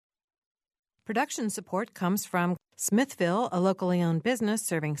Production support comes from Smithville, a locally owned business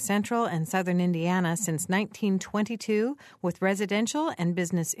serving central and southern Indiana since 1922 with residential and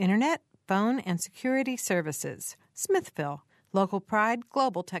business internet, phone, and security services. Smithville, local pride,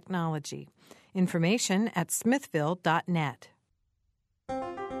 global technology. Information at smithville.net.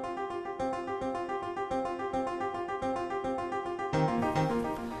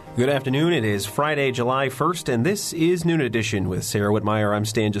 Good afternoon. It is Friday, July 1st, and this is Noon Edition with Sarah Whitmire. I'm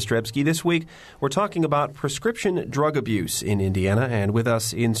Stan Jastrzebski. This week, we're talking about prescription drug abuse in Indiana, and with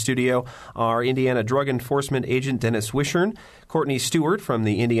us in studio are Indiana Drug Enforcement Agent Dennis Wishern, Courtney Stewart from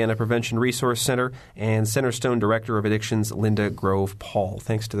the Indiana Prevention Resource Center, and Centerstone Director of Addictions Linda Grove Paul.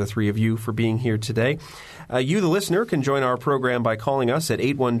 Thanks to the three of you for being here today. You, the listener, can join our program by calling us at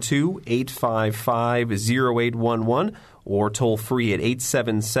 812-855-0811 or toll free at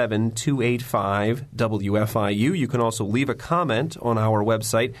 877-285-WFIU. You can also leave a comment on our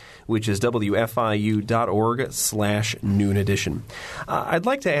website, which is wfiu.org/Noon Edition. I'd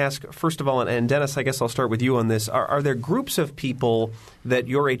like to ask, first of all, and Dennis, I guess I'll start with you on this, are there groups of people that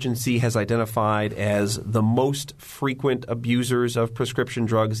your agency has identified as the most frequent abusers of prescription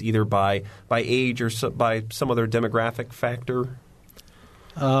drugs, either by age or by some other demographic factor?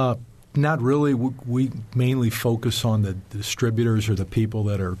 Not really. We mainly focus on the distributors or the people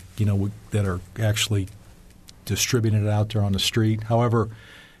that are, that are actually distributing it out there on the street. However,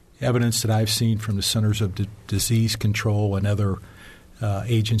 evidence that I've seen from the Centers of Disease Control and other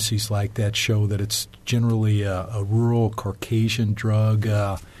agencies like that show that it's generally a rural Caucasian drug.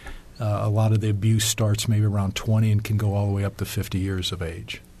 A lot of the abuse starts maybe around 20 and can go all the way up to 50 years of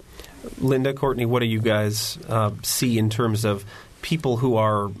age. Linda, Courtney, what do you guys see in terms of people who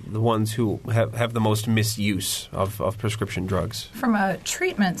are the ones who have the most misuse of prescription drugs? From a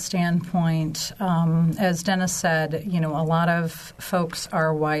treatment standpoint, as Dennis said, a lot of folks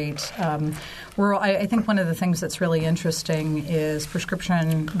are white. Rural. I think one of the things that's really interesting is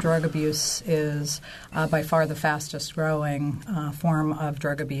prescription drug abuse is by far the fastest growing form of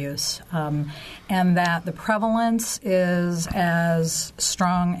drug abuse, and that the prevalence is as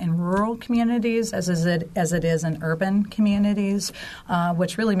strong in rural communities as it is in urban communities.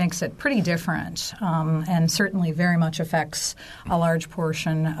 Which really makes it pretty different and certainly very much affects a large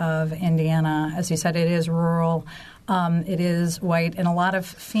portion of Indiana. As you said, it is rural. It is white and a lot of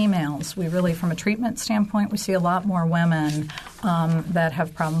females. We really, from a treatment standpoint, we see a lot more women that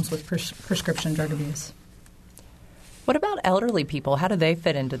have problems with prescription drug abuse. What about elderly people? How do they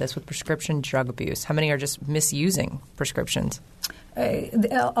fit into this with prescription drug abuse? How many are just misusing prescriptions?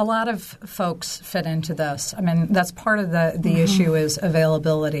 A lot of folks fit into this. I mean, that's part of the issue is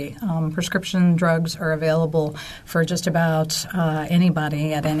availability. Prescription drugs are available for just about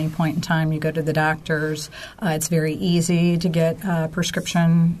anybody at any point in time. You go to the doctors. It's very easy to get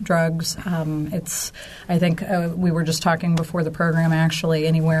prescription drugs. I think we were just talking before the program, actually,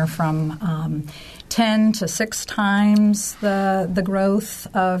 anywhere from 10 to 6 times the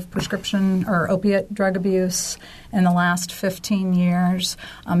growth of prescription or opiate drug abuse in the last 15 years.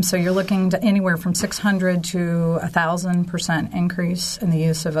 So you're looking to anywhere from 600 to 1,000% increase in the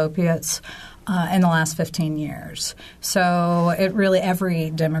use of opiates in the last 15 years. So it really,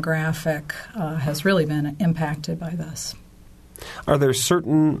 every demographic has really been impacted by this. Are there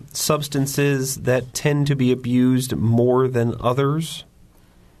certain substances that tend to be abused more than others?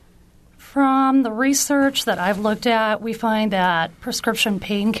 From the research that I've looked at, we find that prescription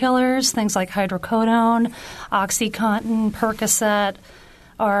painkillers, things like hydrocodone, OxyContin, Percocet,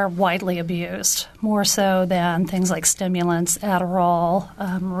 are widely abused, more so than things like stimulants, Adderall,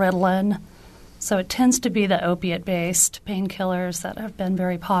 Ritalin. So it tends to be the opiate-based painkillers that have been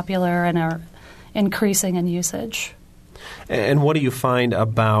very popular and are increasing in usage. And what do you find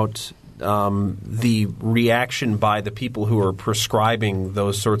about the reaction by the people who are prescribing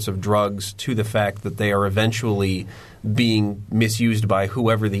those sorts of drugs to the fact that they are eventually being misused by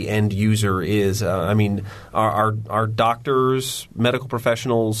whoever the end user is? Are doctors, medical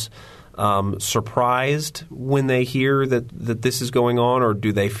professionals surprised when they hear that this is going on, or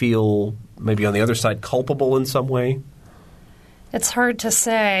do they feel maybe on the other side culpable in some way? It's hard to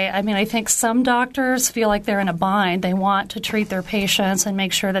say. I mean, I think some doctors feel like they're in a bind. They want to treat their patients and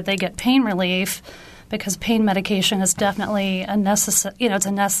make sure that they get pain relief because pain medication is definitely a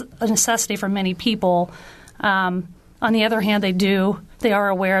necessity for many people. On the other hand, they are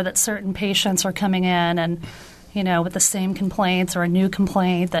aware that certain patients are coming in and, with the same complaints or a new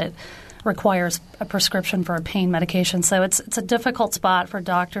complaint that requires a prescription for a pain medication. So it's a difficult spot for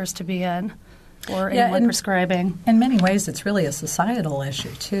doctors to be in. for anyone prescribing. In many ways, it's really a societal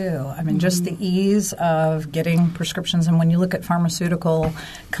issue, too. I mean, just the ease of getting prescriptions. And when you look at pharmaceutical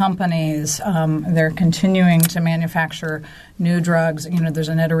companies, they're continuing to manufacture new drugs. You know, there's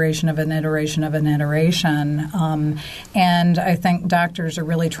an iteration of an iteration of an iteration. And I think doctors are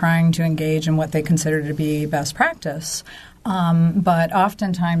really trying to engage in what they consider to be best practice. But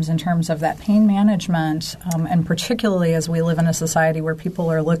oftentimes in terms of that pain management, and particularly as we live in a society where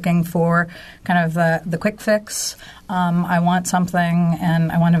people are looking for kind of the quick fix, I want something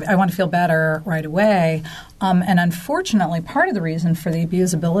and I want to feel better right away. And unfortunately, part of the reason for the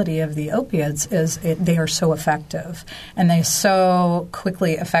abusability of the opiates is they are so effective and they so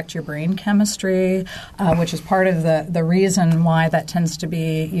quickly affect your brain chemistry, which is part of the reason why that tends to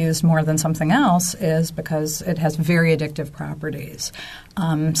be used more than something else is because it has very addictive properties.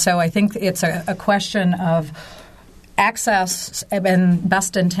 So I think it's a question of access and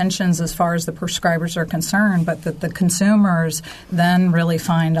best intentions as far as the prescribers are concerned, but that the consumers then really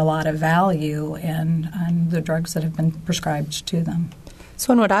find a lot of value in the drugs that have been prescribed to them.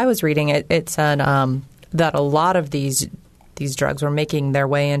 So in what I was reading, it said that a lot of these drugs were making their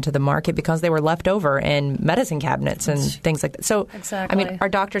way into the market because they were left over in medicine cabinets and things like that. So, exactly. I mean, are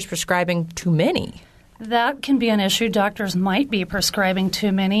doctors prescribing too many? That can be an issue. Doctors might be prescribing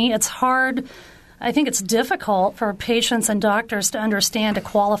too many. It's hard. I think it's difficult for patients and doctors to understand to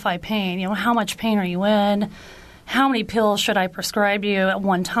qualify pain. You know, how much pain are you in? How many pills should I prescribe you at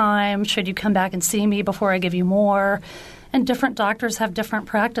one time? Should you come back and see me before I give you more? And different doctors have different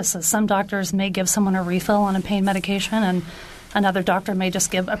practices. Some doctors may give someone a refill on a pain medication, and another doctor may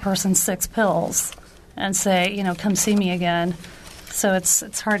just give a person 6 pills and say, you know, come see me again. So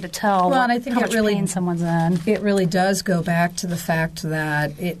it's hard to tell well, and I think how much pain someone's in. It really does go back to the fact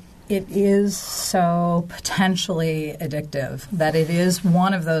that it is so potentially addictive, that it is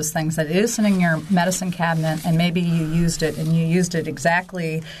one of those things that is sitting in your medicine cabinet and maybe you used it and you used it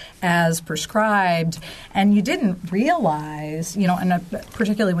exactly as prescribed and you didn't realize, you know, and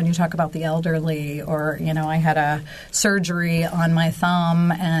particularly when you talk about the elderly or, you know, I had a surgery on my thumb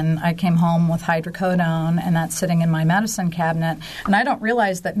and I came home with hydrocodone and that's sitting in my medicine cabinet and I don't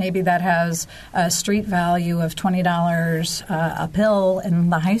realize that maybe that has a street value of $20 a pill in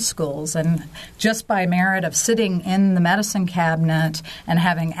the high school. And just by merit of sitting in the medicine cabinet and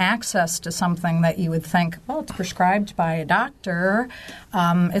having access to something that you would think, well, it's prescribed by a doctor,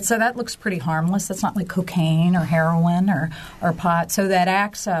 so that looks pretty harmless. That's not like cocaine or heroin or pot. So that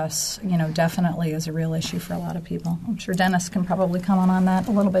access, you know, definitely is a real issue for a lot of people. I'm sure Dennis can probably comment on that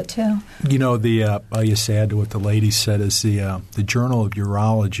a little bit too. You know, I'll just add to what the lady said is the Journal of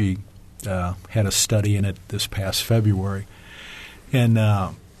Urology had a study in it this past February, and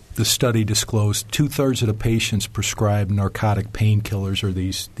the study disclosed 2/3 of the patients prescribed narcotic painkillers or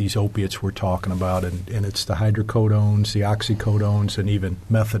these opiates we're talking about, and it's the hydrocodones, the oxycodones, and even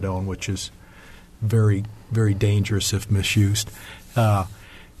methadone, which is very, very dangerous if misused.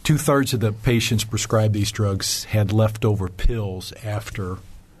 2/3 of the patients prescribed these drugs had leftover pills after,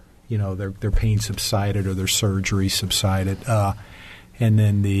 you know, their pain subsided or their surgery subsided, and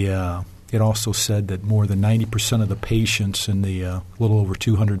then it also said that more than 90% of the patients in the little over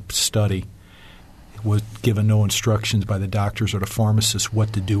 200 study was given no instructions by the doctors or the pharmacists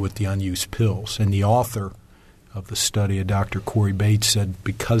what to do with the unused pills. And the author of the study, Dr. Corey Bates, said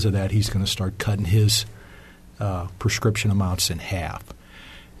because of that he's going to start cutting his prescription amounts in half.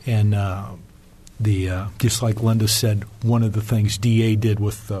 And just like Linda said, one of the things DA did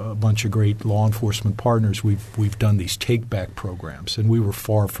with a bunch of great law enforcement partners, we've done these take-back programs, and we were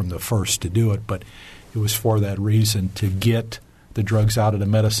far from the first to do it, but it was for that reason, to get the drugs out of the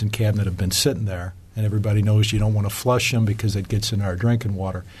medicine cabinet that have been sitting there, and everybody knows you don't want to flush them because it gets in our drinking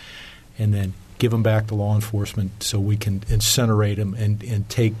water, and then give them back to law enforcement so we can incinerate them and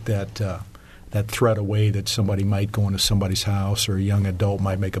take that threat away that somebody might go into somebody's house or a young adult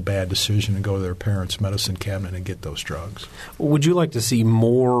might make a bad decision and go to their parents' medicine cabinet and get those drugs. Would you like to see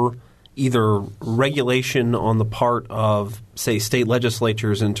more either regulation on the part of, say, state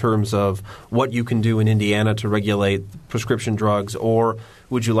legislatures in terms of what you can do in Indiana to regulate prescription drugs, or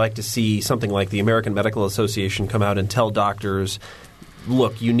would you like to see something like the American Medical Association come out and tell doctors,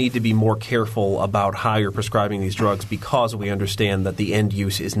 look, you need to be more careful about how you're prescribing these drugs because we understand that the end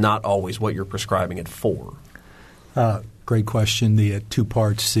use is not always what you're prescribing it for? Great question. The 2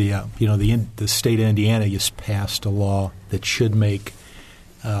 parts. The state of Indiana just passed a law that should make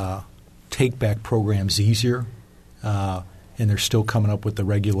take-back programs easier, and they're still coming up with the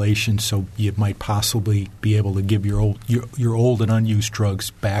regulations. So you might possibly be able to give your old and unused drugs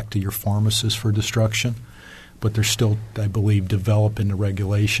back to your pharmacist for destruction. but they're still, I believe, developing the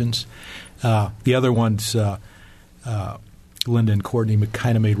regulations. The other ones Linda and Courtney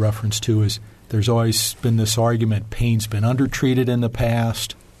kind of made reference to is there's always been this argument pain's been undertreated in the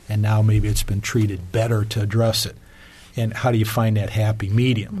past, and now maybe it's been treated better to address it. And how do you find that happy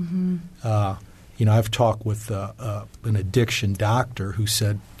medium? I've talked with an addiction doctor who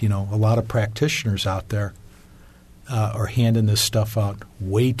said, a lot of practitioners out there are handing this stuff out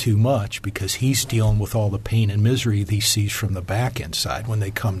way too much because he's dealing with all the pain and misery that he sees from the back end side when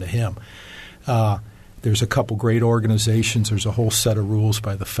they come to him. There's a couple great organizations. There's a whole set of rules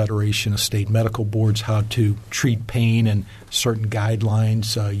by the Federation of State Medical Boards how to treat pain and certain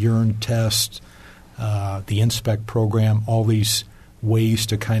guidelines, urine tests, the INSPECT program, all these ways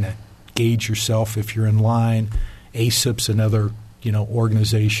to kind of gauge yourself if you're in line. ASIP's another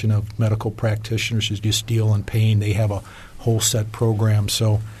organization of medical practitioners who just deal in pain. They have a whole set program.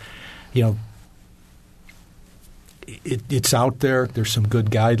 So, it's out there. There's some good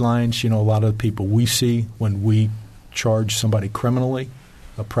guidelines. A lot of the people we see when we charge somebody criminally,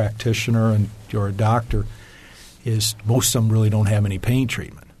 a practitioner or a doctor, is most of them really don't have any pain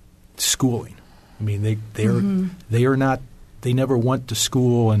treatment. It's schooling. I mean, they are not. They never went to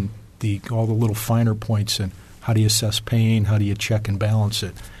school and all the little finer points and how do you assess pain, how do you check and balance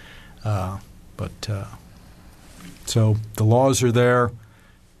it. So the laws are there.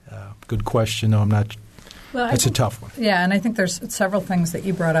 Good question. No, I'm not. Well, it's a tough one. Yeah, and I think there's several things that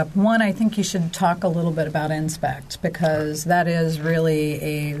you brought up. One, I think you should talk a little bit about INSPECT because that is really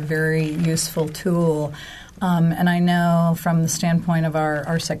a very useful tool. And I know from the standpoint of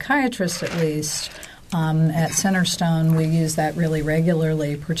our psychiatrists at least, at Centerstone, we use that really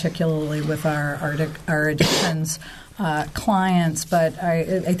regularly, particularly with our addictions clients. But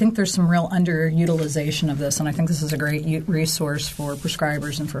I think there's some real underutilization of this, and I think this is a great resource for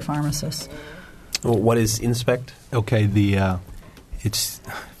prescribers and for pharmacists. Well, what is INSPECT? Okay, it's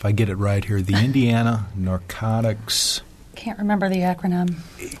if I get it right here, the Indiana Narcotics. Can't remember the acronym.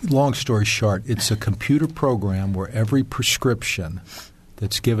 Long story short, it's a computer program where every prescription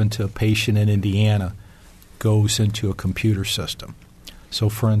that's given to a patient in Indiana goes into a computer system. So,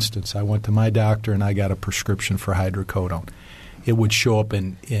 for instance, I went to my doctor and I got a prescription for hydrocodone. It would show up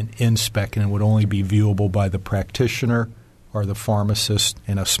in INSPECT and it would only be viewable by the practitioner or the pharmacist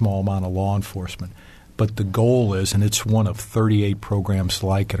and a small amount of law enforcement. But the goal is, and it's one of 38 programs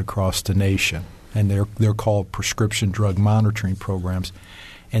like it across the nation, and they're called prescription drug monitoring programs.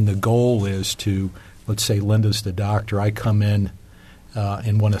 And the goal is to, let's say Linda's the doctor, I come in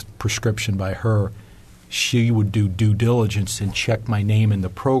and want a prescription by her. She would do due diligence and check my name in the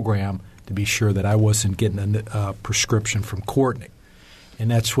program to be sure that I wasn't getting a prescription from Courtney. And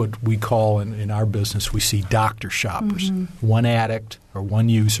that's what we call in our business, we see doctor shoppers. Mm-hmm. One addict or one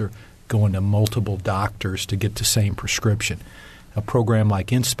user going to multiple doctors to get the same prescription. A program like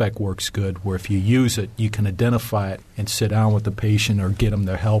INSPECT works good where if you use it, you can identify it and sit down with the patient or get them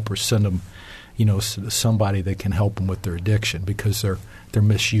their help or send them somebody that can help them with their addiction because they're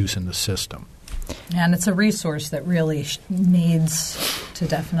misusing the system. And it's a resource that really needs to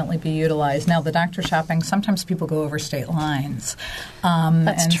definitely be utilized. Now, the doctor shopping, sometimes people go over state lines.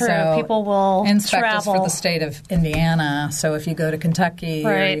 That's true. So people will INSPECT travel. is for the state of Indiana. So if you go to Kentucky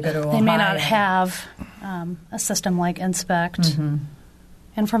or you go to Ohio. They may not have a system like INSPECT. Mm-hmm.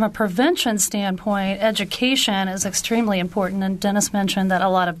 And from a prevention standpoint, education is extremely important. And Dennis mentioned that a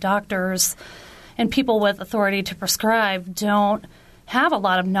lot of doctors and people with authority to prescribe don't have a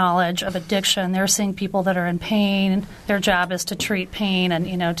lot of knowledge of addiction. They're seeing people that are in pain. Their job is to treat pain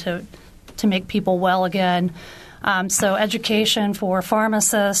and, to make people well again. So education for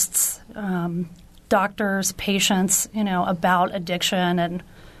pharmacists, doctors, patients, about addiction. And,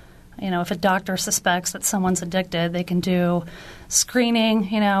 if a doctor suspects that someone's addicted, they can do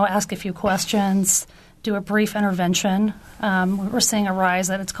screening, ask a few questions, do a brief intervention. We're seeing a rise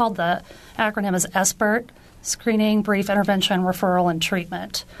that it's called, the acronym is SBIRT. Screening, brief intervention, referral, and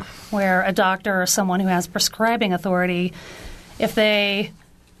treatment, where a doctor or someone who has prescribing authority, if they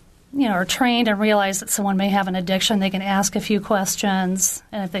are trained and realize that someone may have an addiction, they can ask a few questions,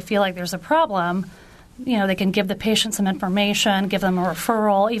 and if they feel like there's a problem, they can give the patient some information, give them a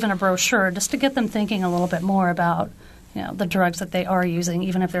referral, even a brochure, just to get them thinking a little bit more about the drugs that they are using,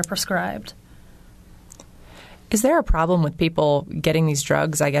 even if they're prescribed. Is there a problem with people getting these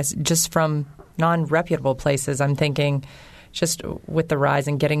drugs, I guess, just from non-reputable places? I'm thinking just with the rise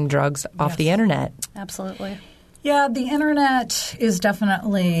in getting drugs off the internet. Absolutely. Yeah, the internet is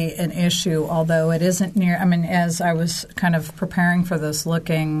definitely an issue, although it isn't near. I mean, as I was kind of preparing for this,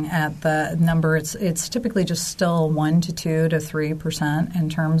 looking at the number, it's typically just still 1 to 2 to 3% in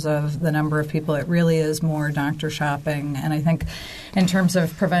terms of the number of people. It really is more doctor shopping, and I think in terms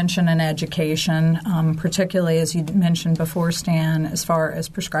of prevention and education, particularly as you mentioned before, Stan, as far as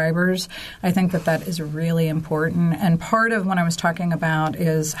prescribers, I think that is really important. And part of what I was talking about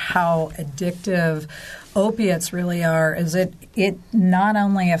is how addictive opiates really are. Is it not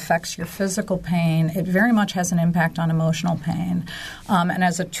only affects your physical pain, it very much has an impact on emotional pain. And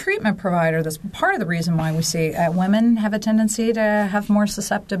as a treatment provider, that's part of the reason why we see women have a tendency to have more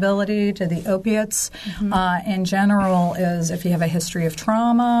susceptibility to the opiates in general, is if you have a history of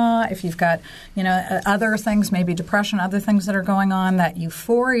trauma, if you've got other things, maybe depression, other things that are going on, that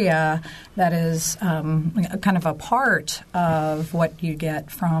euphoria that is kind of a part of what you get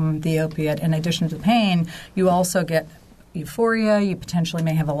from the opiate in addition to the pain. You also get euphoria. You potentially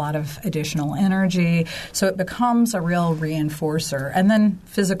may have a lot of additional energy. So it becomes a real reinforcer. And then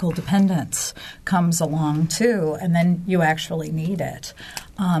physical dependence comes along too, and then you actually need it.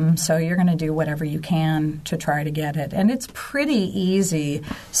 So you're going to do whatever you can to try to get it. And it's pretty easy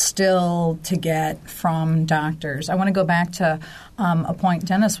still to get from doctors. I want to go back to a point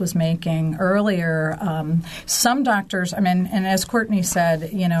Dennis was making earlier. Some doctors, and as Courtney said,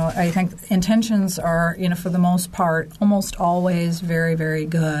 I think intentions are, for the most part, almost always very, very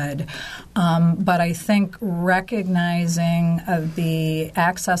good. But I think recognizing the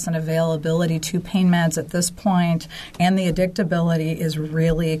access and availability to pain meds at this point and the addictability is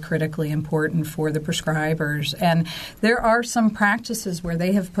really critically important for the prescribers. And there are some practices where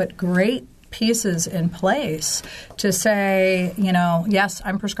they have put great pieces in place to say, yes,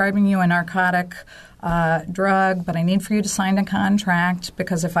 I'm prescribing you a narcotic drug, but I need for you to sign a contract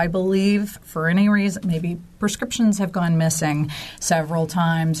because if I believe for any reason, maybe prescriptions have gone missing several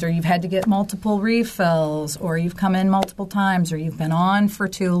times, or you've had to get multiple refills, or you've come in multiple times, or you've been on for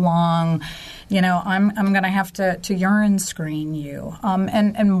too long, I'm going to have to urine screen you.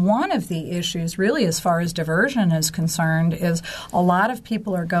 And one of the issues really as far as diversion is concerned is a lot of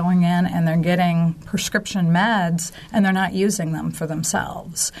people are going in and they're getting prescription meds and they're not using them for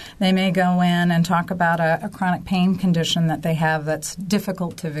themselves. They may go in and talk about a chronic pain condition that they have that's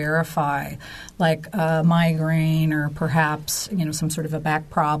difficult to verify, like a migraine or perhaps some sort of a back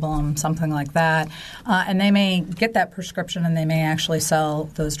problem, something like that. And they may get that prescription and they may actually sell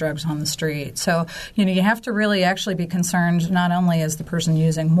those drugs on the street. So, you have to really actually be concerned not only is the person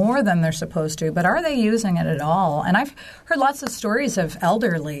using more than they're supposed to, but are they using it at all? And I've heard lots of stories of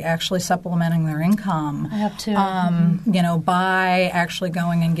elderly actually supplementing their income. I have too. By actually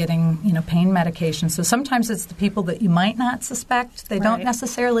going and getting, pain medication. So sometimes it's the people that you might not suspect. They don't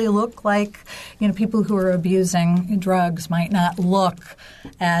necessarily look like, people who are abusing drugs might not look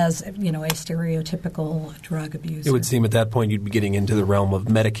as, a stereotypical drug abuser. It would seem at that point you'd be getting into the realm of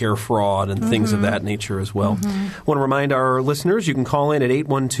Medicare fraud and things of that nature as well. I want to remind our listeners you can call in at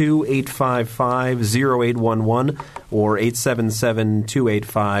 812-855-0811 or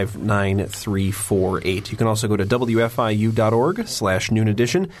 877-285-9348. You can also go to wfiu.org/Noon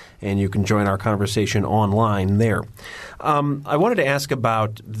Edition, and you can join our conversation online there. I wanted to ask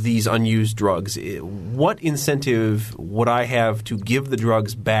about these unused drugs. What incentive would I have to give the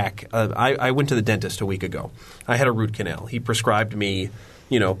drugs back? I went to the dentist a week ago. I had a root canal. He prescribed me,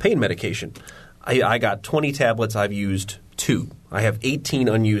 pain medication. I got 20 tablets. I've used 2. I have 18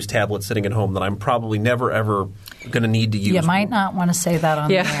 unused tablets sitting at home that I'm probably never, ever going to need to use. You might not want to say that on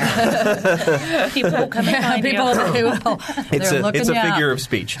the air. People will come and find you. It's a figure of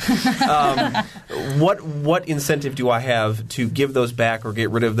speech. What incentive do I have to give those back or get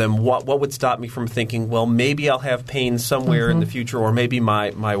rid of them? What would stop me from thinking, well, maybe I'll have pain somewhere in the future, or maybe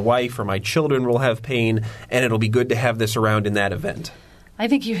my wife or my children will have pain, and it'll be good to have this around in that event? I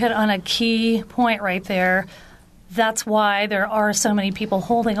think you hit on a key point right there. That's why there are so many people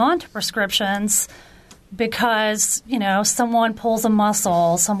holding on to prescriptions because, someone pulls a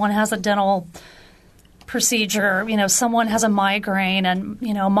muscle, someone has a dental procedure, someone has a migraine and,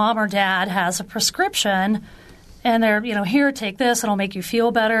 mom or dad has a prescription and they're, here, take this, it'll make you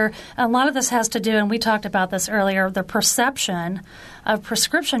feel better. And a lot of this has to do, and we talked about this earlier, the perception of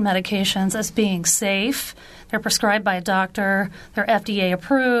prescription medications as being safe. They're prescribed by a doctor, they're FDA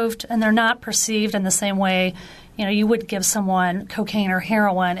approved, and they're not perceived in the same way you would give someone cocaine or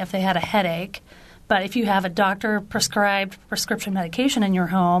heroin if they had a headache. But if you have a doctor-prescribed prescription medication in your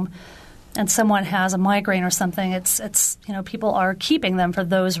home and someone has a migraine or something, it's people are keeping them for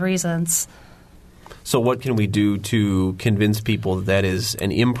those reasons. So what can we do to convince people that is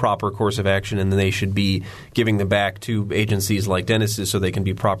an improper course of action and they should be giving them back to agencies like dentists so they can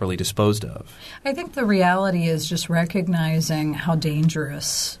be properly disposed of? I think the reality is just recognizing how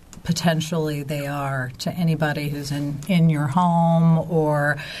dangerous potentially they are to anybody who's in your home,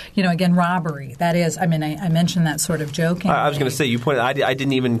 or, again, robbery. That is, I mentioned that sort of jokingly. I was going to say, you pointed, I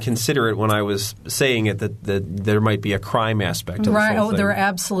didn't even consider it when I was saying it, that there might be a crime aspect of this whole thing. There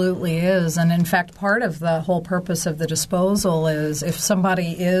absolutely is. And in fact, part of the whole purpose of the disposal is if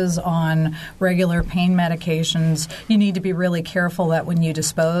somebody is on regular pain medications, you need to be really careful that when you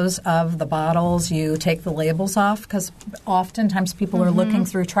dispose of the bottles, you take the labels off, because oftentimes people are looking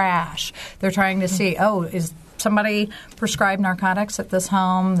through trash. They're trying to see, is somebody prescribed narcotics at this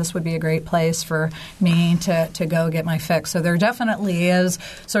home? This would be a great place for me to go get my fix. So there definitely is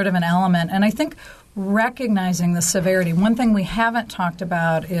sort of an element. And I think recognizing the severity, one thing we haven't talked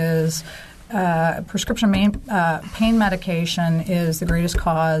about is prescription pain medication is the greatest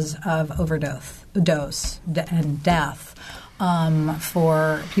cause of overdose and death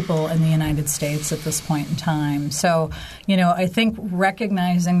for people in the United States at this point in time. So, I think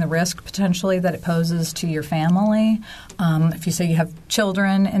recognizing the risk potentially that it poses to your family. If you say you have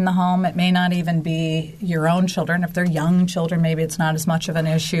children in the home, it may not even be your own children. If they're young children, maybe it's not as much of an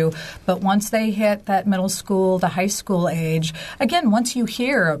issue. But once they hit that middle school to high school age, again, once you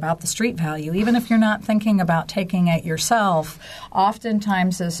hear about the street value, even if you're not thinking about taking it yourself,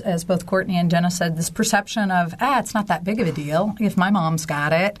 oftentimes, as both Courtney and Dennis said, this perception of, it's not that big of a deal. If my mom's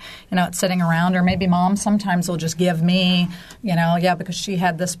got it, it's sitting around, or maybe mom sometimes will just give me, because she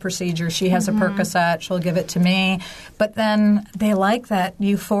had this procedure, she has a Percocet, she'll give it to me. But then they like that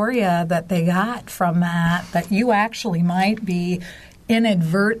euphoria that they got from that you actually might be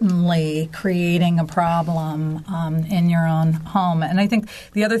inadvertently creating a problem in your own home. And I think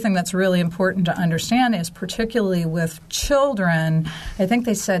the other thing that's really important to understand is, particularly with children, I think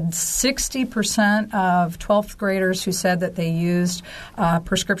they said 60% of 12th graders who said that they used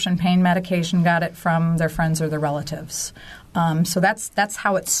prescription pain medication got it from their friends or their relatives. So that's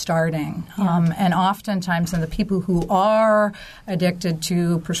how it's starting. And oftentimes, the people who are addicted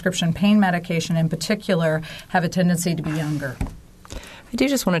to prescription pain medication in particular have a tendency to be younger. I do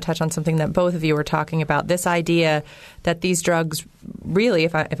just want to touch on something that both of you were talking about, this idea that these drugs really,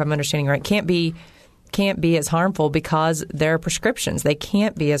 if I'm understanding right, can't be as harmful because they're prescriptions. They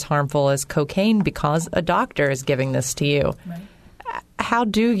can't be as harmful as cocaine because a doctor is giving this to you. Right. How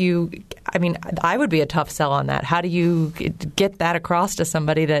do you – I would be a tough sell on that. How do you get that across to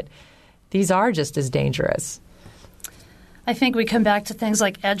somebody that these are just as dangerous? I think we come back to things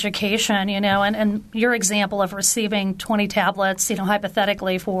like education, and your example of receiving 20 tablets,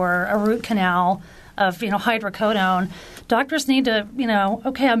 hypothetically for a root canal of, hydrocodone. Doctors need to,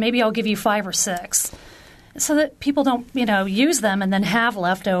 okay, maybe I'll give you 5 or 6 so that people don't, use them and then have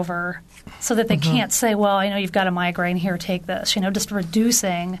leftover so that they can't say, well, I know you've got a migraine, here, take this, just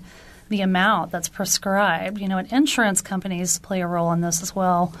reducing the amount that's prescribed. And insurance companies play a role in this as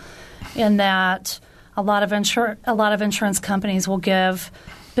well, in that – a lot of insurance companies will give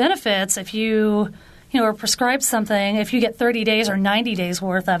benefits if you are prescribed something. If you get 30 days or 90 days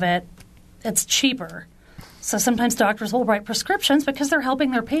worth of it, it's cheaper. So sometimes doctors will write prescriptions because they're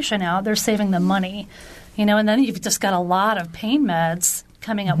helping their patient out. They're saving them money, and then you've just got a lot of pain meds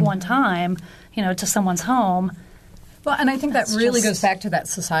coming at one time, to someone's home. Well, and I think that really goes back to that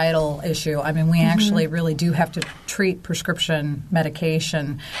societal issue. We actually really do have to treat prescription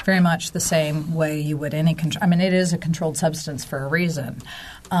medication very much the same way you would any it is a controlled substance for a reason.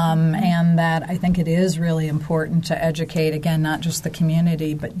 And that I think it is really important to educate, again, not just the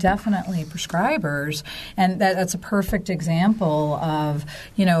community, but definitely prescribers. And that's a perfect example of,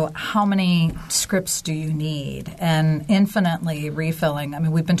 how many scripts do you need, and infinitely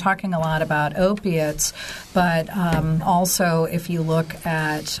refilling. We've been talking a lot about opiates, but also if you look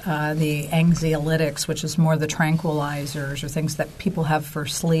at the anxiolytics, which is more the tranquilizers or things that people have for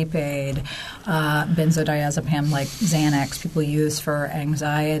sleep aid, benzodiazepam like Xanax people use for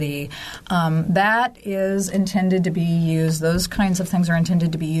anxiety. That is intended to be used. Those kinds of things are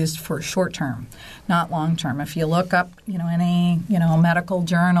intended to be used for short term, not long term. If you look up, any medical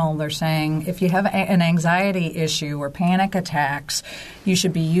journal, they're saying if you have an anxiety issue or panic attacks, you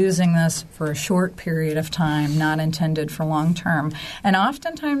should be using this for a short period of time, not intended for long term. And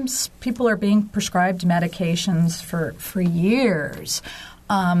oftentimes, people are being prescribed medications for years.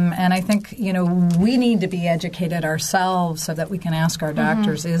 And I think, we need to be educated ourselves so that we can ask our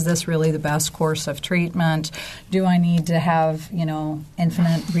doctors, is this really the best course of treatment? Do I need to have,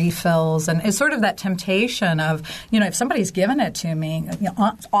 infinite refills? And it's sort of that temptation of, if somebody's given it to me,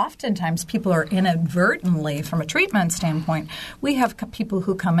 oftentimes people are inadvertently, from a treatment standpoint, we have people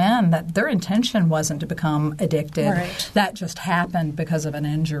who come in that their intention wasn't to become addicted. Right. That just happened because of an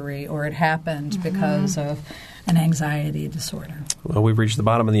injury, or it happened because of an anxiety disorder. Well, we've reached the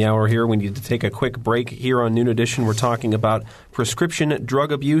bottom of the hour here. We need to take a quick break here on Noon Edition. We're talking about prescription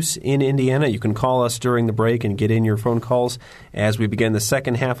drug abuse in Indiana. You can call us during the break and get in your phone calls as we begin the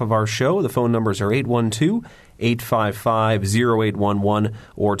second half of our show. The phone numbers are 812-855-0811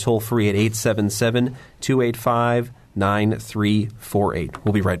 or toll free at 877-285-9348.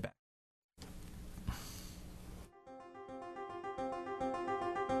 We'll be right back.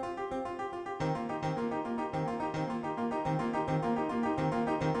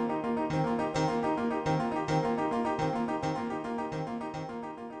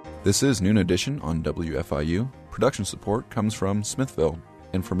 This is Noon Edition on WFIU. Production support comes from Smithville.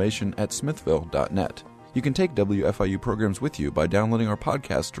 Information at smithville.net. You can take WFIU programs with you by downloading our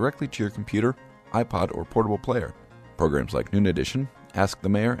podcast directly to your computer, iPod, or portable player. Programs like Noon Edition, Ask the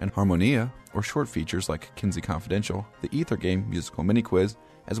Mayor, and Harmonia, or short features like Kinsey Confidential, the Ether Game musical mini-quiz,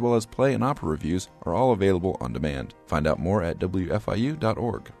 as well as play and opera reviews are all available on demand. Find out more at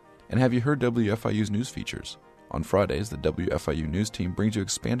WFIU.org. And have you heard WFIU's news features? On Fridays, the WFIU News Team brings you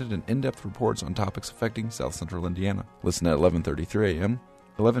expanded and in-depth reports on topics affecting South Central Indiana. Listen at 11:33 a.m.,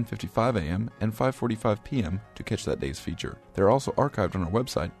 11:55 a.m., and 5:45 p.m. to catch that day's feature. They're also archived on our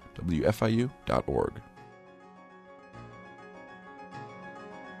website, WFIU.org.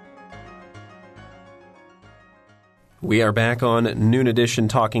 We are back on Noon Edition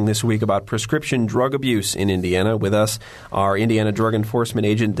talking this week about prescription drug abuse in Indiana. With us are Indiana Drug Enforcement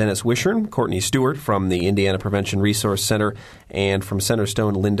Agent Dennis Wishern, Courtney Stewart from the Indiana Prevention Resource Center, and from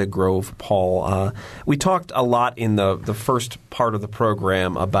Centerstone, Linda Grove Paul. We talked a lot in the first part of the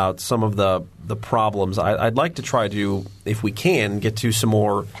program about some of the problems. I'd like to try to, if we can, get to some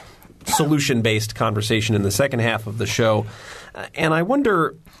more solution-based conversation in the second half of the show. And I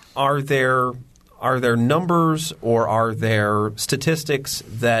wonder, are there numbers or are there statistics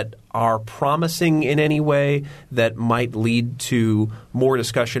that are promising in any way that might lead to more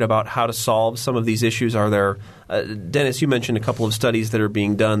discussion about how to solve some of these issues? Are there Dennis, you mentioned a couple of studies that are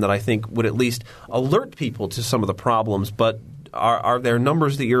being done that I think would at least alert people to some of the problems, but are there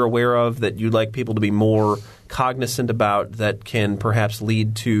numbers that you're aware of that you'd like people to be more cognizant about that can perhaps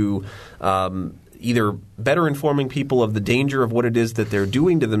lead to either better informing people of the danger of what it is that they're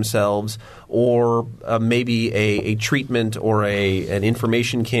doing to themselves, or maybe a treatment or an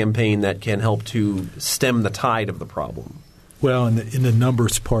information campaign that can help to stem the tide of the problem? Well, in the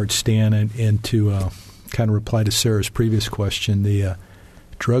numbers part, Stan, and to kind of reply to Sarah's previous question, the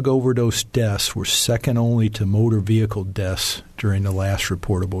drug overdose deaths were second only to motor vehicle deaths during the last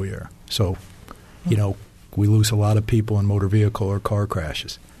reportable year. So, we lose a lot of people in motor vehicle or car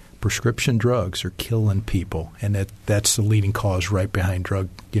crashes. Prescription drugs are killing people, and that's the leading cause right behind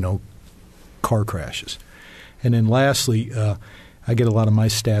car crashes. And then lastly, I get a lot of my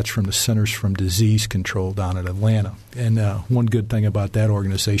stats from the Centers for Disease Control down in Atlanta. And one good thing about that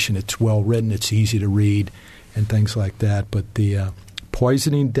organization, it's well written, it's easy to read, and things like that. But the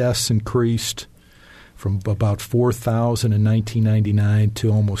poisoning deaths increased from about 4,000 in 1999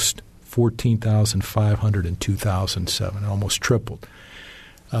 to almost 14,500 in 2007, almost tripled.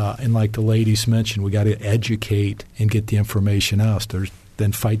 And like the ladies mentioned, we got to educate and get the information out.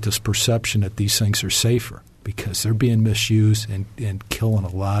 Then fight this perception that these things are safer, because they're being misused and killing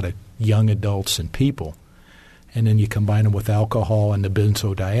a lot of young adults and people. And then you combine them with alcohol and the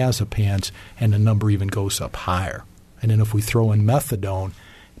benzodiazepines, and the number even goes up higher. And then if we throw in methadone,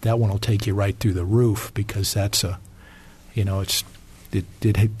 that one will take you right through the roof, because that's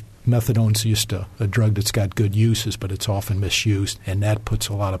methadone's just a drug that's got good uses, but it's often misused, and that puts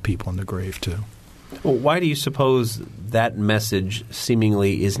a lot of people in the grave too. Well, why do you suppose that message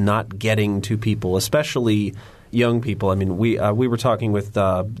seemingly is not getting to people, especially young people? I mean, we were talking with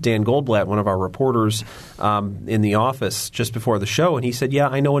Dan Goldblatt, one of our reporters, in the office just before the show, and he said, yeah,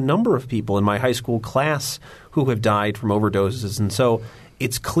 I know a number of people in my high school class who have died from overdoses. And so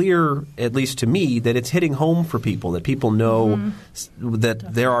it's clear, at least to me, that it's hitting home for people, that people know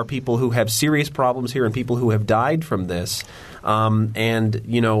that there are people who have serious problems here and people who have died from this. I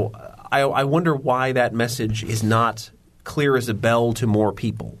wonder why that message is not clear as a bell to more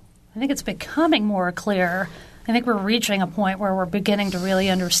people. I think it's becoming more clear. I think we're reaching a point where we're beginning to really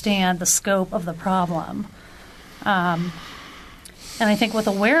understand the scope of the problem. And I think with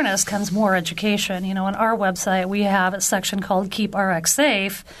awareness comes more education. You know, on our website, we have a section called Keep RX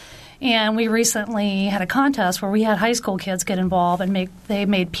Safe. And we recently had a contest where we had high school kids get involved and they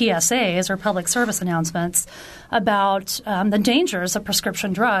made PSAs, or public service announcements, about the dangers of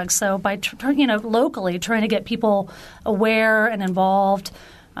prescription drugs. So by locally trying to get people aware and involved,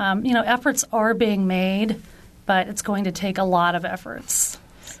 efforts are being made, but it's going to take a lot of efforts.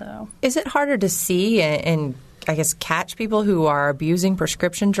 So, is it harder to see and I guess catch people who are abusing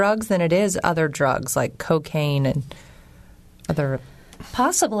prescription drugs than it is other drugs like cocaine and other?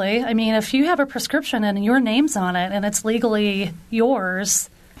 Possibly. I mean, if you have a prescription and your name's on it and it's legally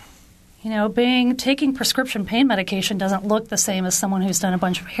yours, taking prescription pain medication doesn't look the same as someone who's done a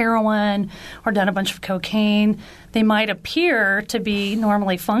bunch of heroin or done a bunch of cocaine. They might appear to be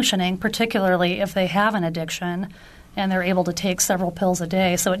normally functioning, particularly if they have an addiction and they're able to take several pills a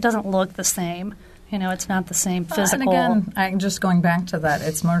day. So it doesn't look the same. It's not the same physical. And again, just going back to that,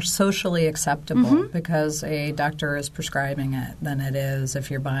 it's more socially acceptable because a doctor is prescribing it than it is if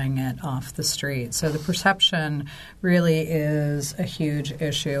you're buying it off the street. So the perception really is a huge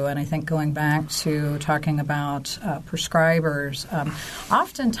issue. And I think going back to talking about prescribers,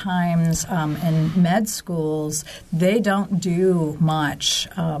 oftentimes in med schools, they don't do much.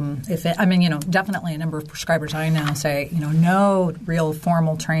 Definitely a number of prescribers I know say, no real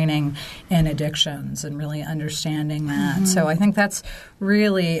formal training in addiction. And really understanding that. So I think that's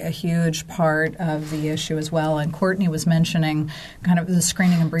really a huge part of the issue as well. And Courtney was mentioning kind of the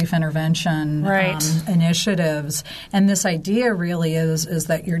screening and brief intervention initiatives. And this idea really is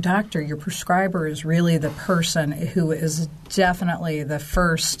that your doctor, your prescriber, is really the person who is definitely the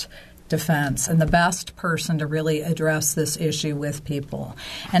first defense and the best person to really address this issue with people.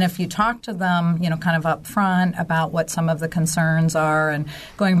 And if you talk to them, kind of up front about what some of the concerns are, and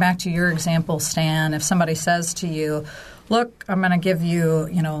going back to your example, Stan, if somebody says to you, look, I'm going to give you,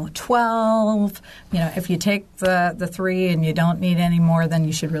 12. If you take the 3 and you don't need any more, then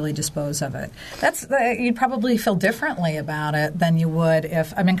you should really dispose of it. You'd probably feel differently about it than you would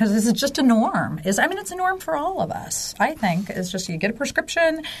because this is just a norm. It's a norm for all of us, I think. It's just you get a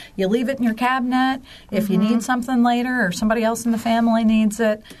prescription, you leave it in your cabinet. If you need something later or somebody else in the family needs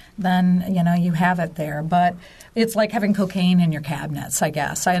it, then, you have it there. But it's like having cocaine in your cabinets, I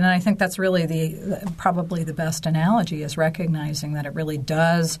guess. And I think that's really probably the best analogy, is recognizing that it really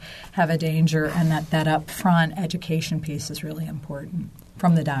does have a danger, and that upfront education piece is really important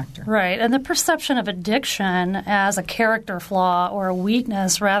from the doctor. Right. And the perception of addiction as a character flaw or a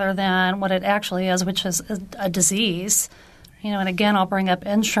weakness rather than what it actually is, which is a disease. And again, I'll bring up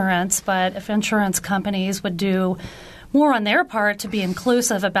insurance, but if insurance companies would do more on their part to be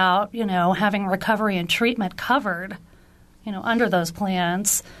inclusive about, having recovery and treatment covered, under those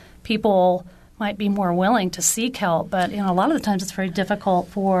plans, people might be more willing to seek help. But, a lot of the times it's very difficult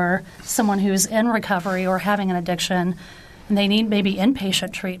for someone who's in recovery or having an addiction, and they need maybe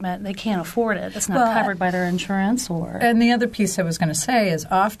inpatient treatment. They can't afford it. It's not covered by their insurance. And the other piece I was going to say is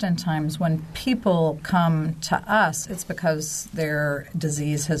oftentimes when people come to us, it's because their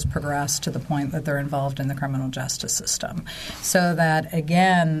disease has progressed to the point that they're involved in the criminal justice system. So that,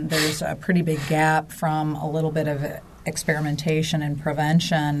 again, there's a pretty big gap from a little bit of experimentation and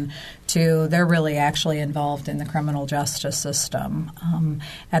prevention to they're really actually involved in the criminal justice system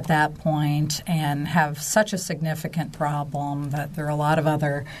at that point, and have such a significant problem that there are a lot of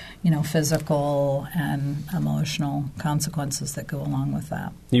other, physical and emotional consequences that go along with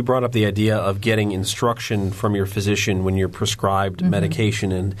that. You brought up the idea of getting instruction from your physician when you're prescribed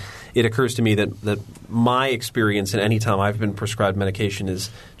medication, and it occurs to me that my experience, and any time I've been prescribed medication,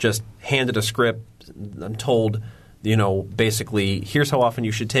 is just handed a script. I'm told, basically, here's how often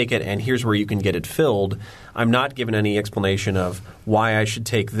you should take it and here's where you can get it filled. I'm not given any explanation of why I should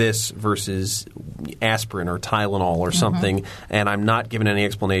take this versus aspirin or Tylenol or something, and I'm not given any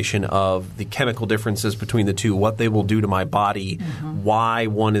explanation of the chemical differences between the two, what they will do to my body, why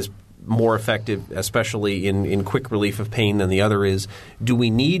one is more effective, especially in quick relief of pain, than the other is. Do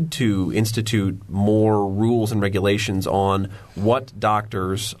we need to institute more rules and regulations on what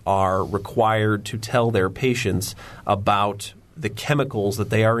doctors are required to tell their patients about the chemicals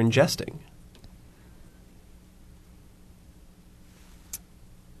that they are ingesting?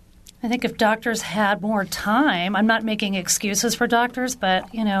 I think if doctors had more time, I'm not making excuses for doctors, but,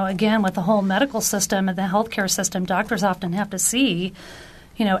 again, with the whole medical system and the healthcare system, doctors often have to see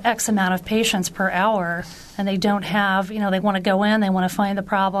X amount of patients per hour, and they don't have, they want to go in, they want to find the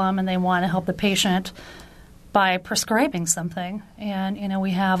problem, and they want to help the patient by prescribing something. And,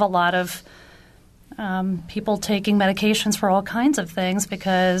 we have a lot of people taking medications for all kinds of things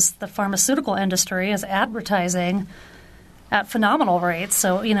because the pharmaceutical industry is advertising at phenomenal rates.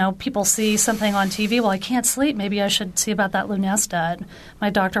 So, people see something on TV, well, I can't sleep. Maybe I should see about that Lunesta. My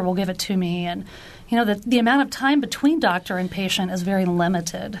doctor will give it to me. And, the amount of time between doctor and patient is very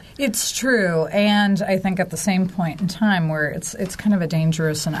limited. It's true. And I think at the same point in time where it's kind of a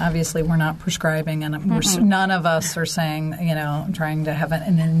dangerous, and obviously we're not prescribing, and none of us are saying, trying to have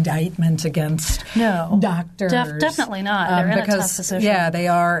an indictment against doctors. Definitely not. They're in a tough position. Yeah, they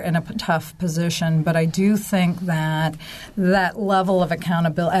are in a tough position. But I do think that level of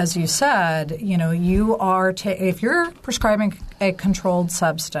accountability, as you said, you are if you're prescribing a controlled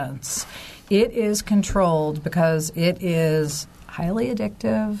substance, it is controlled because it is highly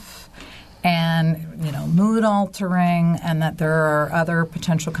addictive and, mood altering, and that there are other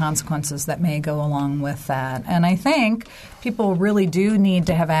potential consequences that may go along with that. And I think people really do need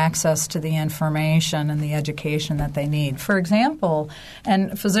to have access to the information and the education that they need. For example,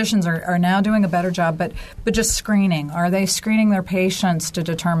 and physicians are now doing a better job, but just screening. Are they screening their patients to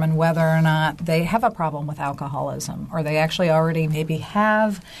determine whether or not they have a problem with alcoholism, or they actually already maybe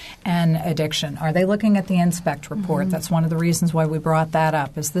have an addiction? Are they looking at the INSPECT report? That's one of the reasons why we brought that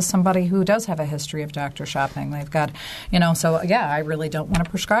up. Is this somebody who does have a history of doctor shopping? They've got, I really don't want to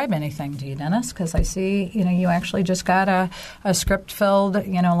prescribe anything to you, Dennis, because I see, you actually just got a script filled,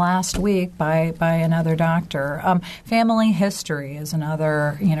 last week by another doctor. Family history is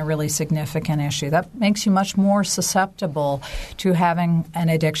another, really significant issue. That makes you much more susceptible to having an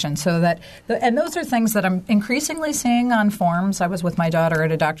addiction. And those are things that I'm increasingly seeing on forms. I was with my daughter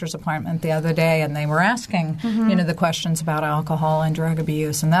at a doctor's appointment the other day, and they were asking, the questions about alcohol and drug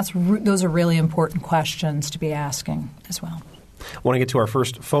abuse, and those are really important questions to be asking as well. I want to get to our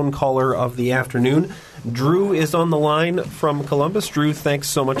first phone caller of the afternoon. Drew is on the line from Columbus. Drew, thanks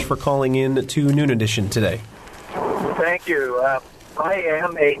so much for calling in to Noon Edition today. Thank you. I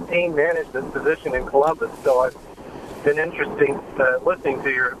am a pain management physician in Columbus, so I've been listening to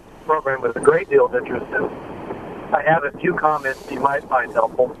your program with a great deal of interest, and I have a few comments you might find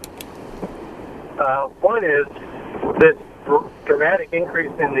helpful. One is this dramatic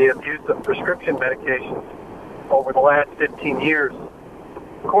increase in the abuse of prescription medications over the last 15 years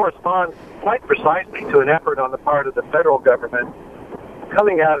corresponds quite precisely to an effort on the part of the federal government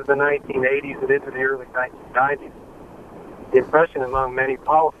coming out of the 1980s and into the early 1990s. The impression among many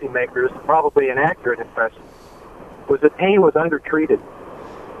policymakers, probably an accurate impression, was that pain was undertreated.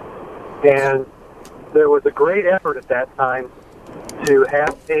 And there was a great effort at that time to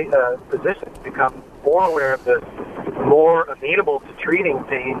have physicians become more aware of this, more amenable to treating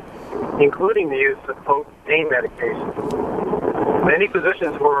pain, including the use of potent pain medications. Many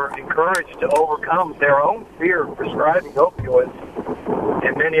physicians were encouraged to overcome their own fear of prescribing opioids,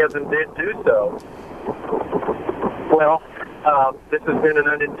 and many of them did do so. Well, this has been an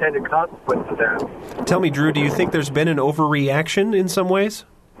unintended consequence of that. Tell me, Drew, do you think there's been an overreaction in some ways?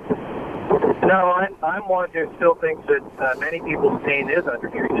 No, I'm one who still thinks that many people's pain is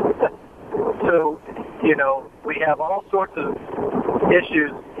undertreated. So, we have all sorts of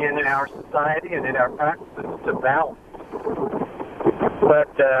issues in our society and in our practices to balance. But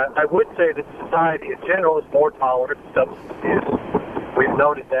I would say that society in general is more tolerant of substance abuse. We've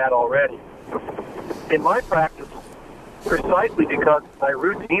noted that already. In my practice, precisely because I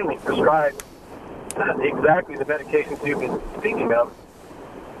routinely prescribe exactly the medications you've been speaking of,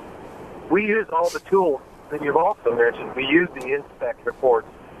 we use all the tools that you've also mentioned. We use the INSPECT reports.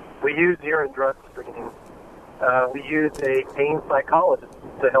 We use urine drug screening. We use a pain psychologist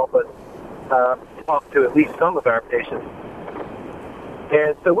to help us talk to at least some of our patients.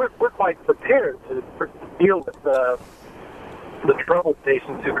 And so we're quite prepared to deal with the troubled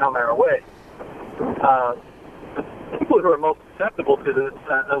patients who come our way. People who are most susceptible to this,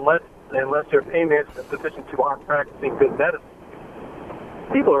 unless their pain management physicians who aren't practicing good medicine,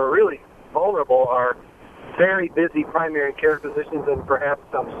 people who are really vulnerable are very busy primary care physicians and perhaps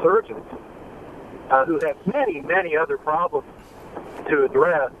some surgeons who have many, many other problems to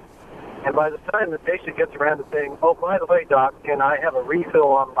address. And by the time the patient gets around to saying, oh, by the way, doc, can I have a refill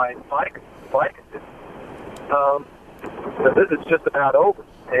on my Vicodin? The visit's just about over.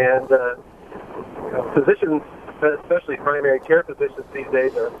 And physicians, especially primary care physicians these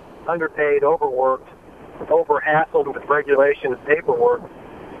days, are underpaid, overworked, over-hassled with regulation and paperwork.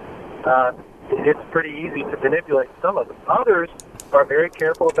 It's pretty easy to manipulate some of them. Others are very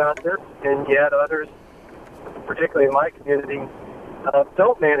careful about this, and yet others, particularly in my community,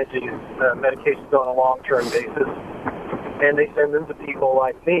 don't manage these medications on a long-term basis, and they send them to people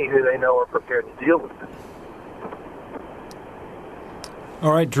like me who they know are prepared to deal with this.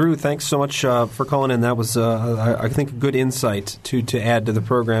 All right, Drew, thanks so much for calling in. That was, I think, a good insight to add to the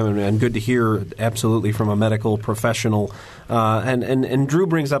program, and good to hear absolutely from a medical professional. And Drew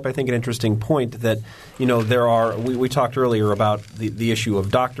brings up, I think, an interesting point that, there are – we talked earlier about the issue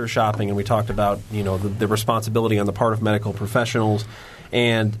of doctor shopping, and we talked about, the responsibility on the part of medical professionals.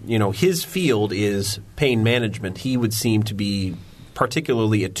 And, his field is pain management. He would seem to be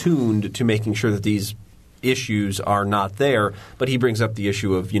particularly attuned to making sure that these issues are not there, but he brings up the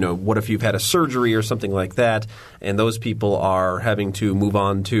issue of, what if you've had a surgery or something like that, and those people are having to move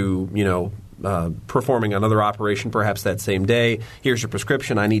on to, performing another operation perhaps that same day. Here's your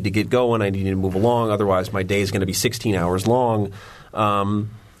prescription. I need to get going. I need to move along. Otherwise, my day is going to be 16 hours long.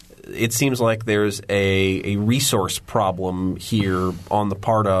 It seems like there's a resource problem here on the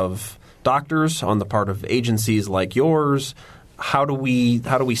part of doctors, on the part of agencies like yours. How do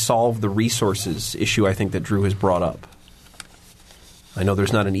we solve the resources issue, I think, that Drew has brought up? I know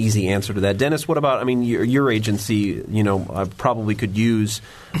there's not an easy answer to that. Dennis, what about, your agency, probably could use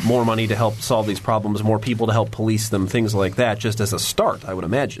more money to help solve these problems, more people to help police them, things like that, just as a start, I would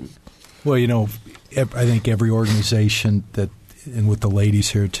imagine. Well, I think every organization that, and with the ladies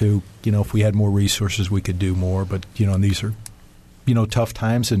here too, if we had more resources, we could do more. But, and these are, tough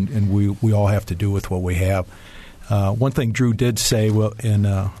times, and we all have to do with what we have. One thing Drew did say, and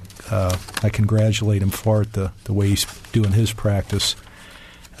I congratulate him for it, the way he's doing his practice.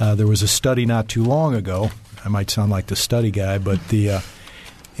 There was a study not too long ago. I might sound like the study guy, but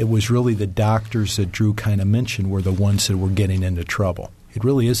it was really the doctors that Drew kind of mentioned were the ones that were getting into trouble. It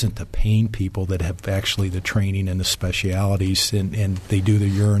really isn't the pain people that have actually the training and the specialities, and they do the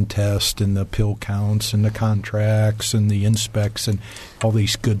urine test and the pill counts and the contracts and the inspects and all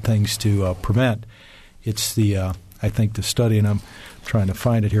these good things to prevent. It's I think the study, and I'm trying to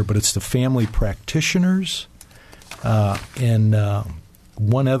find it here, but it's the family practitioners and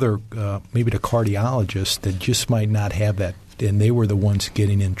one other, maybe the cardiologist that just might not have that, and they were the ones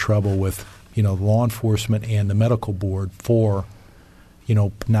getting in trouble with, law enforcement and the medical board for,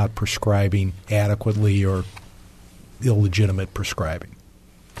 not prescribing adequately or illegitimate prescribing.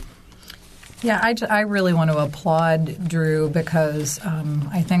 Yeah, I really want to applaud Drew because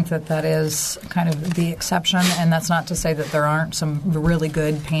I think that is kind of the exception, and that's not to say that there aren't some really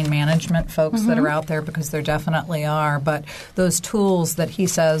good pain management folks that are out there, because there definitely are. But those tools that he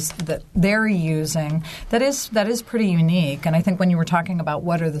says that they're using, that is pretty unique. And I think when you were talking about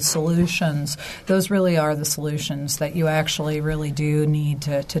what are the solutions, those really are the solutions that you actually really do need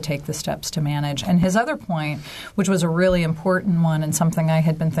to take the steps to manage. And his other point, which was a really important one and something I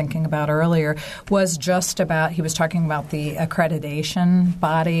had been thinking about earlier, was just about, he was talking about the accreditation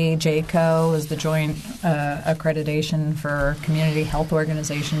body. JCAHO is the Joint Accreditation for Community Health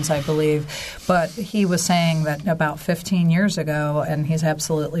Organizations, I believe. But he was saying that about 15 years ago, and he's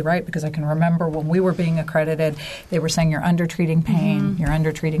absolutely right, because I can remember when we were being accredited, they were saying you're under-treating pain, you're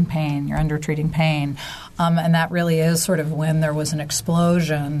under-treating pain, you're under-treating pain. And that really is sort of when there was an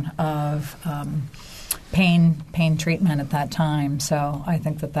explosion of pain treatment at that time. So I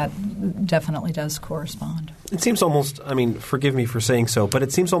think that definitely does correspond. It seems almost, forgive me for saying so, but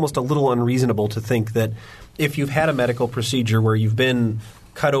it seems almost a little unreasonable to think that if you've had a medical procedure where you've been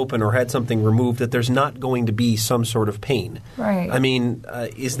cut open or had something removed, that there's not going to be some sort of pain. Right.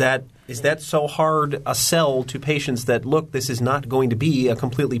 Is that so hard a sell to patients that, look, this is not going to be a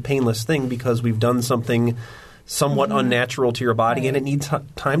completely painless thing because we've done something somewhat unnatural to your body, and it needs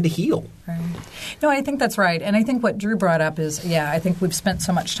time to heal. Right. No, I think that's right. And I think what Drew brought up is, I think we've spent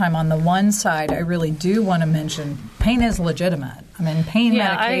so much time on the one side. I really do want to mention pain is legitimate. Pain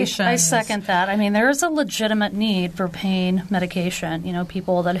medication. I second that. There is a legitimate need for pain medication.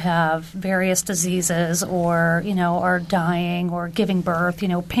 People that have various diseases or, are dying or giving birth,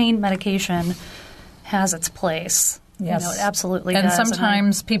 pain medication has its place. Yes. It absolutely does. And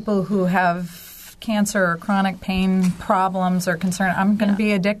sometimes people who have cancer or chronic pain problems are concerned, I'm going to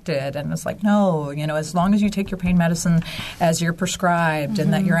be addicted. And it's like, no, as long as you take your pain medicine as you're prescribed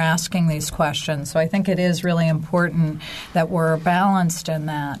and that you're asking these questions. So I think it is really important that we're balanced in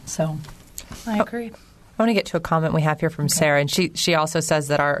that. So I agree. I want to get to a comment we have here from Sarah, and she also says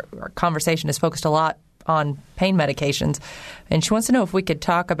that our conversation is focused a lot on pain medications, and she wants to know if we could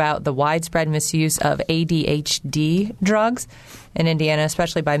talk about the widespread misuse of ADHD drugs in Indiana,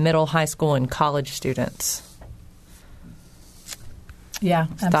 especially by middle, high school, and college students. Yeah,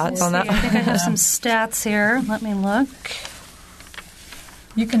 thoughts on that? I think I have some stats here. Let me look.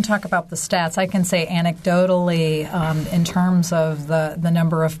 You can talk about the stats. I can say anecdotally, in terms of the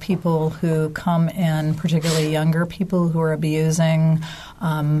number of people who come in, particularly younger people who are abusing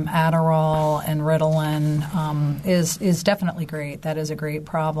Adderall and Ritalin is definitely great. That is a great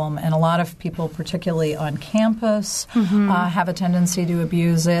problem. And a lot of people, particularly on campus, have a tendency to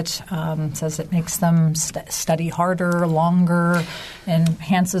abuse it. Says it makes them study harder, longer,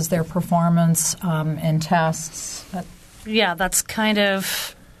 enhances their performance in tests. Yeah, that's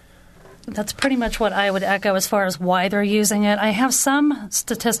pretty much what I would echo as far as why they're using it. I have some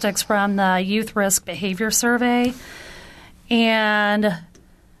statistics from the Youth Risk Behavior Survey, and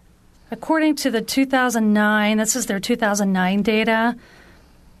according to the 2009, this is their 2009 data,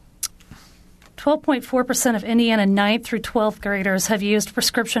 12.4% of Indiana 9th through 12th graders have used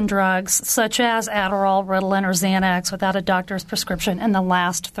prescription drugs such as Adderall, Ritalin, or Xanax without a doctor's prescription in the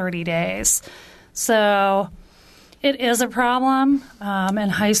last 30 days. So it is a problem in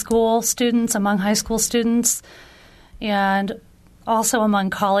high school students, among high school students, and also among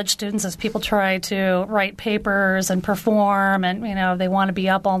college students as people try to write papers and perform, and they want to be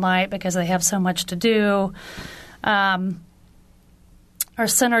up all night because they have so much to do. Our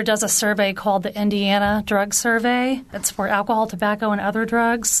center does a survey called the Indiana Drug Survey. It's for alcohol, tobacco, and other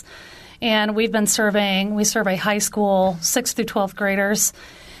drugs. And we survey high school 6th through 12th graders.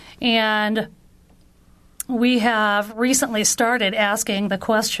 And we have recently started asking the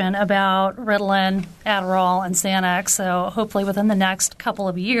question about Ritalin, Adderall, and Xanax. So hopefully within the next couple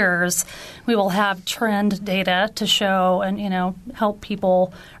of years, we will have trend data to show and, help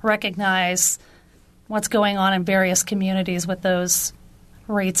people recognize what's going on in various communities with those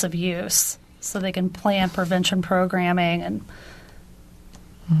rates of use so they can plan prevention programming and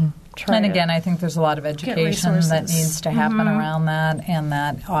And again, I think there's a lot of education that needs to happen around that, and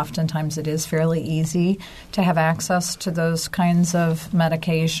that oftentimes it is fairly easy to have access to those kinds of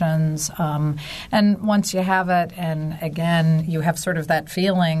medications. And once you have it, and again, you have sort of that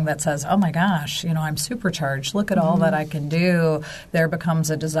feeling that says, oh my gosh, I'm supercharged. Look at all that I can do. There becomes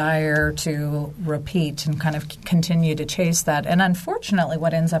a desire to repeat and kind of continue to chase that. And unfortunately,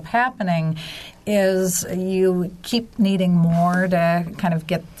 what ends up happening is you keep needing more to kind of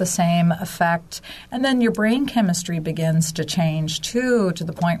get the same effect. And then your brain chemistry begins to change, too, to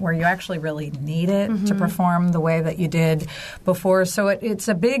the point where you actually really need it to perform the way that you did before. So it's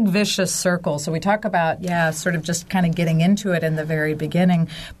a big vicious circle. So we talk about, sort of just kind of getting into it in the very beginning,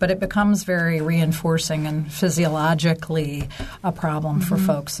 but it becomes very reinforcing and physiologically a problem for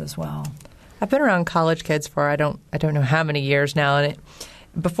folks as well. I've been around college kids for I don't know how many years now, and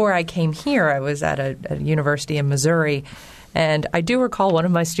before I came here, I was at a university in Missouri, and I do recall one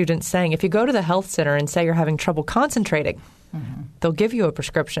of my students saying, if you go to the health center and say you're having trouble concentrating, they'll give you a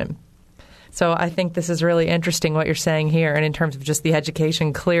prescription. So I think this is really interesting what you're saying here, and in terms of just the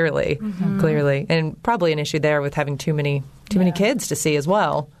education, clearly, and probably an issue there with having too many kids to see as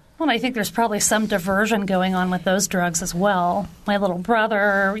well. Well, I think there's probably some diversion going on with those drugs as well. My little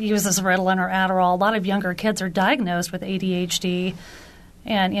brother uses Ritalin or Adderall. A lot of younger kids are diagnosed with ADHD.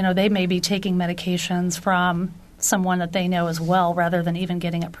 And, they may be taking medications from someone that they know as well rather than even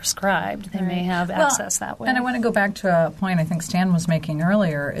getting it prescribed. They may have access that way. And I want to go back to a point I think Stan was making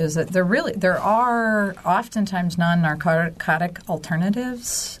earlier, is that there are oftentimes non-narcotic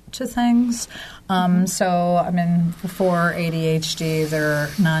alternatives to things. So, for ADHD, there are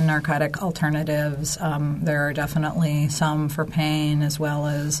non-narcotic alternatives. There are definitely some for pain as well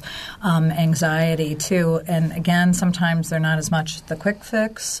as anxiety, too. And again, sometimes they're not as much the quick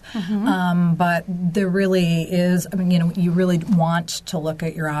fix, but there really is, you really want to look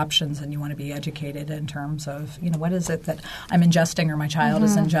at your options, and you want to be educated in terms of, what is it that I'm ingesting or my child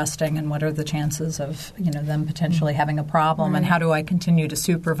is ingesting, and what are the chances of, them potentially having a problem, and how do I continue to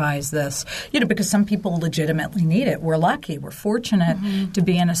supervise this? Because some people legitimately need it. We're lucky. We're fortunate to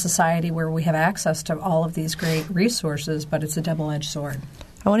be in a society where we have access to all of these great resources, but it's a double-edged sword.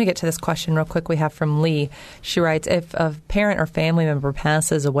 I want to get to this question real quick we have from Lee. She writes, if a parent or family member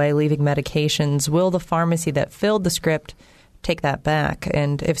passes away leaving medications, will the pharmacy that filled the script take that back?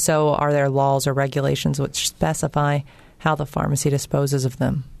 And if so, are there laws or regulations which specify how the pharmacy disposes of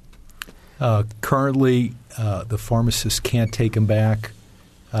them? Currently, the pharmacist can't take them back.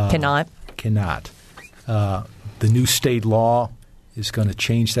 Cannot. The new state law is going to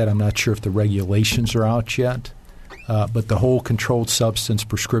change that. I'm not sure if the regulations are out yet. But the whole controlled substance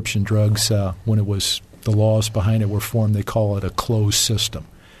prescription drugs, when the laws behind it were formed, they call it a closed system.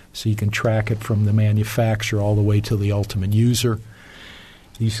 So you can track it from the manufacturer all the way to the ultimate user.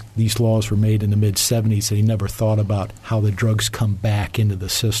 These laws were made in the mid-'70s. They never thought about how the drugs come back into the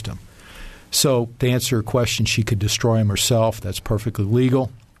system. So to answer her question, she could destroy them herself. That's perfectly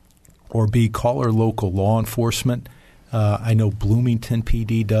legal. Or B, call her local law enforcement. I know Bloomington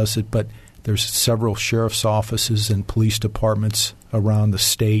PD does it, but There's several sheriff's offices and police departments around the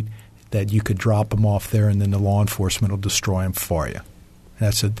state that you could drop them off there, and then the law enforcement will destroy them for you.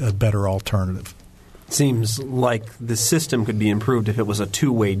 That's a better alternative. Seems like the system could be improved if it was a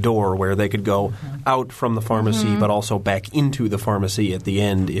two-way door where they could go out from the pharmacy but also back into the pharmacy at the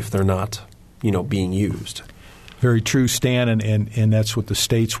end if they're not, being used. Very true, Stan, and that's what the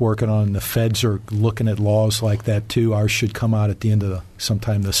state's working on. The feds are looking at laws like that too. Ours should come out at the end of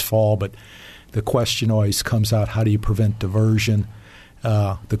sometime this fall, but the question always comes out, how do you prevent diversion?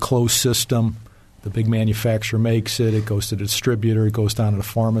 The closed system, the big manufacturer makes it, it goes to the distributor, it goes down to the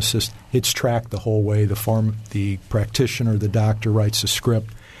pharmacist. It's tracked the whole way. The practitioner, the doctor writes a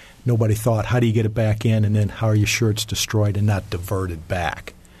script. Nobody thought, how do you get it back in, and then how are you sure it's destroyed and not diverted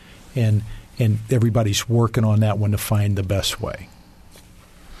back? And everybody's working on that one to find the best way.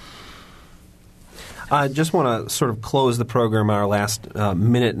 I just want to sort of close the program, our last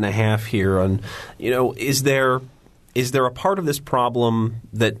minute and a half here. On, is there a part of this problem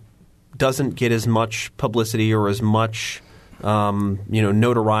that doesn't get as much publicity or as much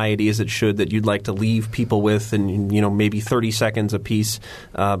notoriety as it should that you'd like to leave people with, and maybe 30 seconds apiece?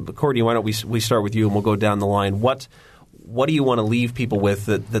 Courtney, why don't we start with you and we'll go down the line. What do you want to leave people with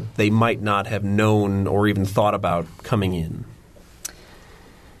that they might not have known or even thought about coming in?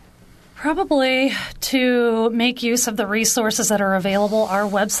 Probably to make use of the resources that are available. Our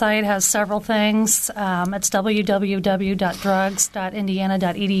website has several things. It's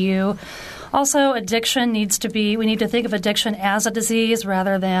www.drugs.indiana.edu. Also, addiction we need to think of addiction as a disease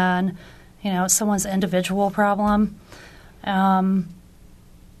rather than, someone's individual problem.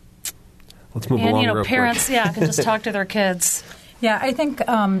 Let's move along real parents, quick. can just talk to their kids. Yeah, I think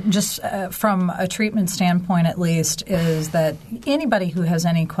just from a treatment standpoint at least is that anybody who has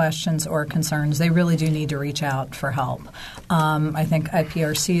any questions or concerns, they really do need to reach out for help. I think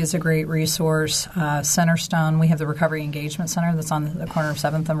IPRC is a great resource. Centerstone, we have the Recovery Engagement Center that's on the corner of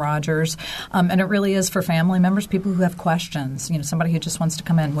 7th and Rogers. And it really is for family members, people who have questions. Somebody who just wants to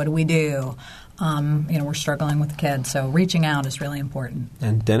come in, what do we do? We're struggling with the kids. So reaching out is really important.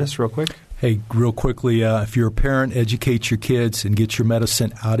 And Dennis, real quick. Hey, real quickly, if you're a parent, educate your kids and get your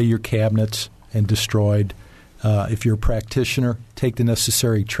medicine out of your cabinets and destroyed. If you're a practitioner, take the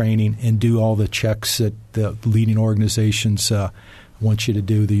necessary training and do all the checks that the leading organizations want you to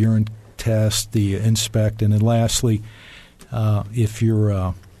do, the urine test, the inspect. And then lastly, if you're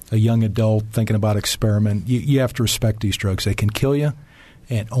a young adult thinking about experiment, you have to respect these drugs. They can kill you,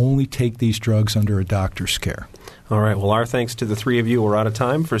 and only take these drugs under a doctor's care. All right. Well, our thanks to the three of you. We're out of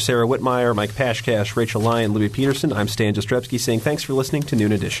time. For Sarah Whitmire, Mike Pashkash, Rachel Lyon, Louis Peterson, I'm Stan Jastrzebski saying thanks for listening to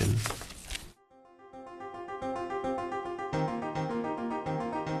Noon Edition.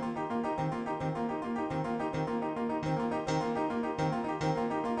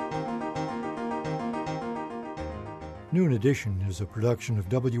 Noon Edition is a production of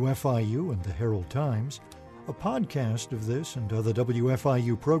WFIU and the Herald Times. A podcast of this and other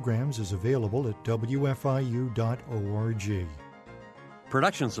WFIU programs is available at WFIU.org.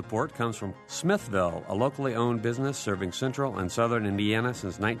 Production support comes from Smithville, a locally owned business serving central and southern Indiana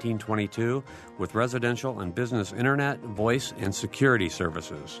since 1922 with residential and business internet, voice, and security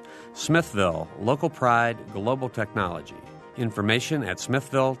services. Smithville, local pride, global technology. Information at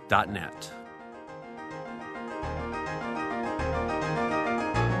smithville.net.